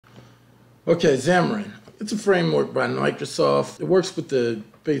Okay, Xamarin. It's a framework by Microsoft. It works with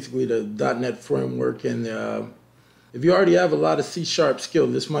basically the .NET framework, and if you already have a lot of C# skill,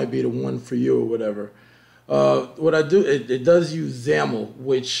 this might be the one for you or whatever. What I do, it does use XAML,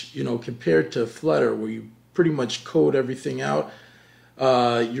 which compared to Flutter, where you pretty much code everything out,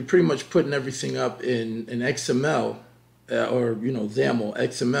 you're pretty much putting everything up in XML, or XAML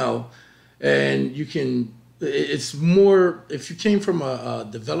XML, and you can. It's more if you came from a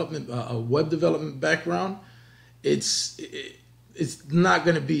web development background, it's not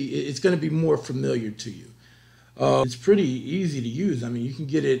going to be it's going to be more familiar to you. It's pretty easy to use. I mean, you can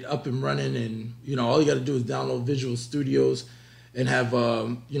get it up and running, and all you got to do is download Visual Studios and have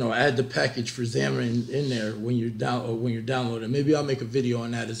add the package for Xamarin in there when you're downloading. Maybe I'll make a video on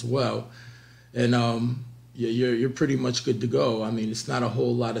that as well, and you're pretty much good to go. I mean, it's not a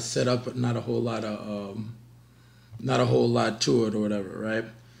whole lot of setup, not a whole lot to it or whatever, right?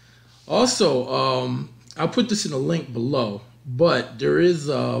 Also, I'll put this in a link below, but there's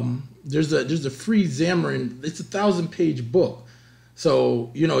a free Xamarin. It's a 1,000-page book,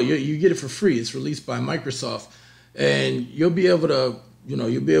 so you get it for free. It's released by Microsoft, and you'll be able to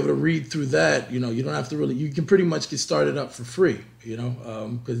read through that. You don't have to really. You can pretty much get started up for free.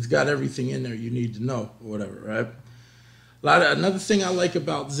 Because it's got everything in there you need to know or whatever, right? Another thing I like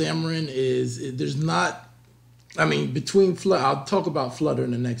about Xamarin is there's not. I mean, between Flutter, I'll talk about Flutter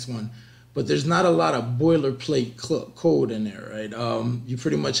in the next one, but there's not a lot of boilerplate code in there, right? You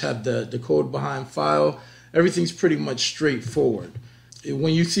pretty much have the code behind file. Everything's pretty much straightforward.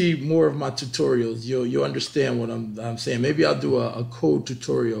 When you see more of my tutorials, you'll understand what I'm saying. Maybe I'll do a code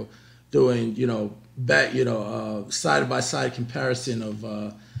tutorial doing side by side comparison of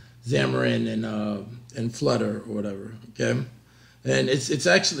Xamarin and Flutter or whatever. Okay. And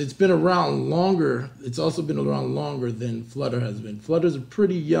it's been around longer. It's also been around longer than Flutter has been. Flutter's a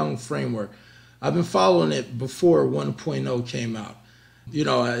pretty young framework. I've been following it before 1.0 came out.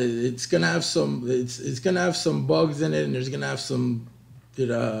 It's gonna have it's gonna have some bugs in it, and there's gonna have some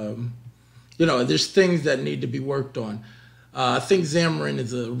there's things that need to be worked on. I think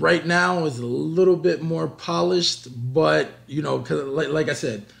Xamarin right now is a little bit more polished, but because like I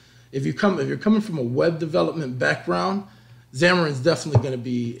said, if you're coming from a web development background, Xamarin is definitely going to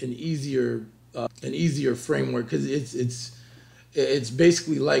be an easier framework because it's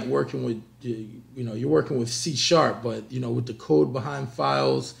basically like working with you're working with C#, but with the code behind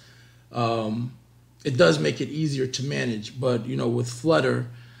files, it does make it easier to manage. But with Flutter,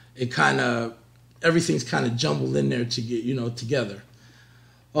 everything's kind of jumbled in there to get together.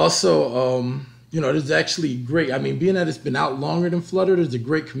 Also, there's actually great. I mean, being that it's been out longer than Flutter, there's a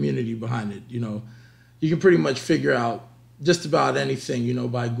great community behind it. You can pretty much figure out just about anything,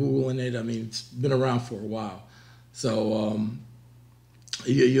 by Googling it. I mean, it's been around for a while, so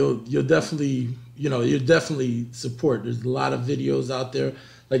you'll definitely support. There's a lot of videos out there.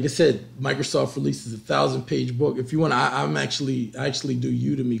 Like I said, Microsoft releases a 1,000-page book. If you want, I actually do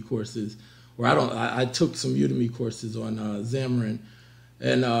Udemy courses, or I took some Udemy courses on Xamarin,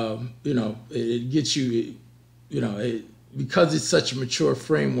 and it gets you, because it's such a mature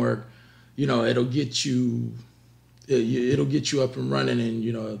framework, it'll get you. It'll get you up and running, and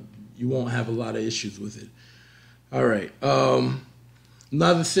you won't have a lot of issues with it. All right.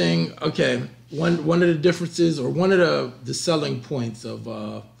 Another thing. Okay. One of the differences, or one of the selling points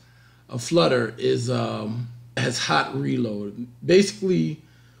of Flutter is has hot reload. Basically,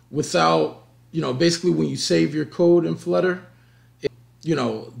 basically when you save your code in Flutter,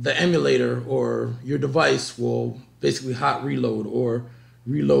 the emulator or your device will basically hot reload or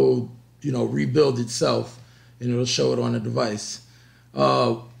rebuild itself, and it'll show it on the device.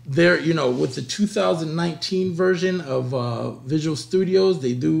 With the 2019 version of Visual Studios,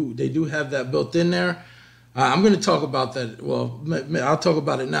 they do have that built in there. I'm going to talk about that. Well, I'll talk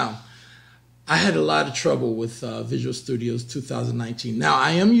about it now. I had a lot of trouble with Visual Studios 2019. Now,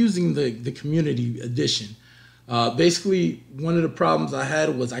 I am using the Community Edition. Basically, one of the problems I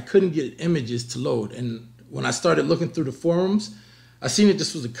had was I couldn't get images to load. And when I started looking through the forums, I seen that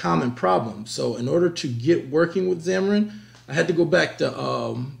this was a common problem. So in order to get working with Xamarin, I had to go back to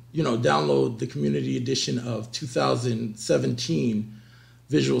download the Community Edition of 2017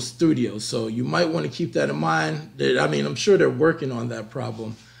 Visual Studio. So you might want to keep that in mind. I mean, I'm sure they're working on that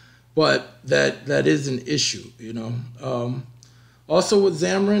problem, but that is an issue. Also with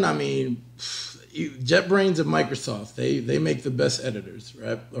Xamarin, I mean, JetBrains and Microsoft, they make the best editors,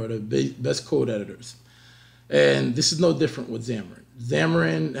 right, or the best code editors. And this is no different with Xamarin.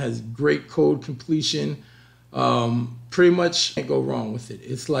 Xamarin has great code completion. Pretty much can't go wrong with it.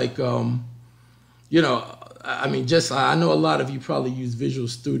 It's like, I mean, just I know a lot of you probably use Visual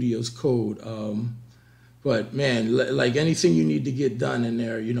Studio's code, but man, like anything you need to get done in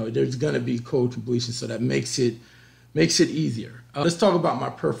there, you know, there's gonna be code completion, so that makes it easier. Let's talk about my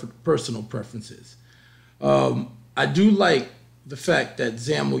personal preferences. I do like the fact that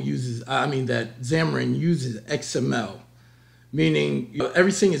that Xamarin uses XML, meaning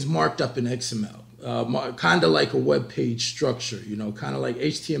everything is marked up in XML, kind of like a web page structure. You know, kind of like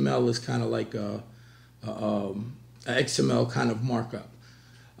HTML is kind of like a XML kind of markup.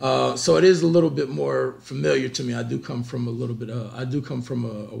 So it is a little bit more familiar to me. I do come from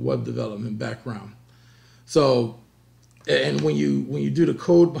a web development background. So, and when you do the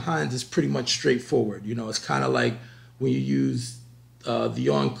code behind, it's pretty much straightforward. You know, it's kind of like when you use the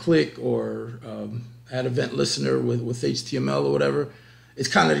on-click or add event listener with HTML or whatever. It's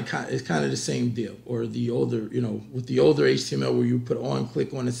kind of the same deal. Or the older, you know, with the older HTML where you put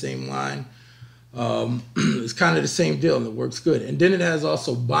on-click on the same line. It's kind of the same deal, and it works good. And then it has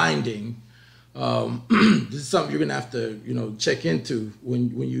also binding. This is something you're gonna have to, you know, check into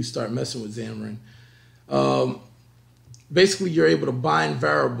when you start messing with Xamarin. Basically, you're able to bind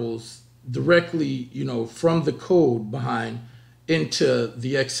variables directly, you know, from the code behind into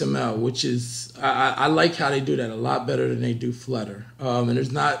the XML, which is I like how they do that a lot better than they do Flutter. And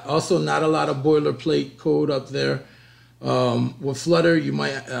there's not a lot of boilerplate code up there. With Flutter, you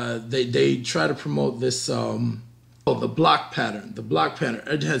might they try to promote this the block pattern. The block pattern,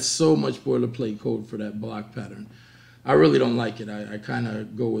 it has so much boilerplate code for that block pattern. I really don't like it. I kind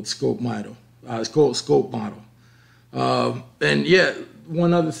of go with scope model. And yeah,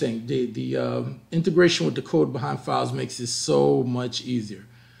 one other thing, the integration with the code behind files makes it so much easier.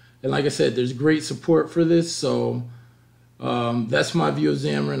 And like I said, there's great support for this. So that's my view of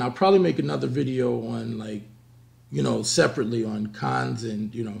Xamarin. I'll probably make another video on, like, you know, separately on cons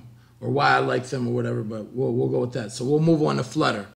and, you know, or why I like them or whatever, but we'll go with that. So we'll move on to Flutter.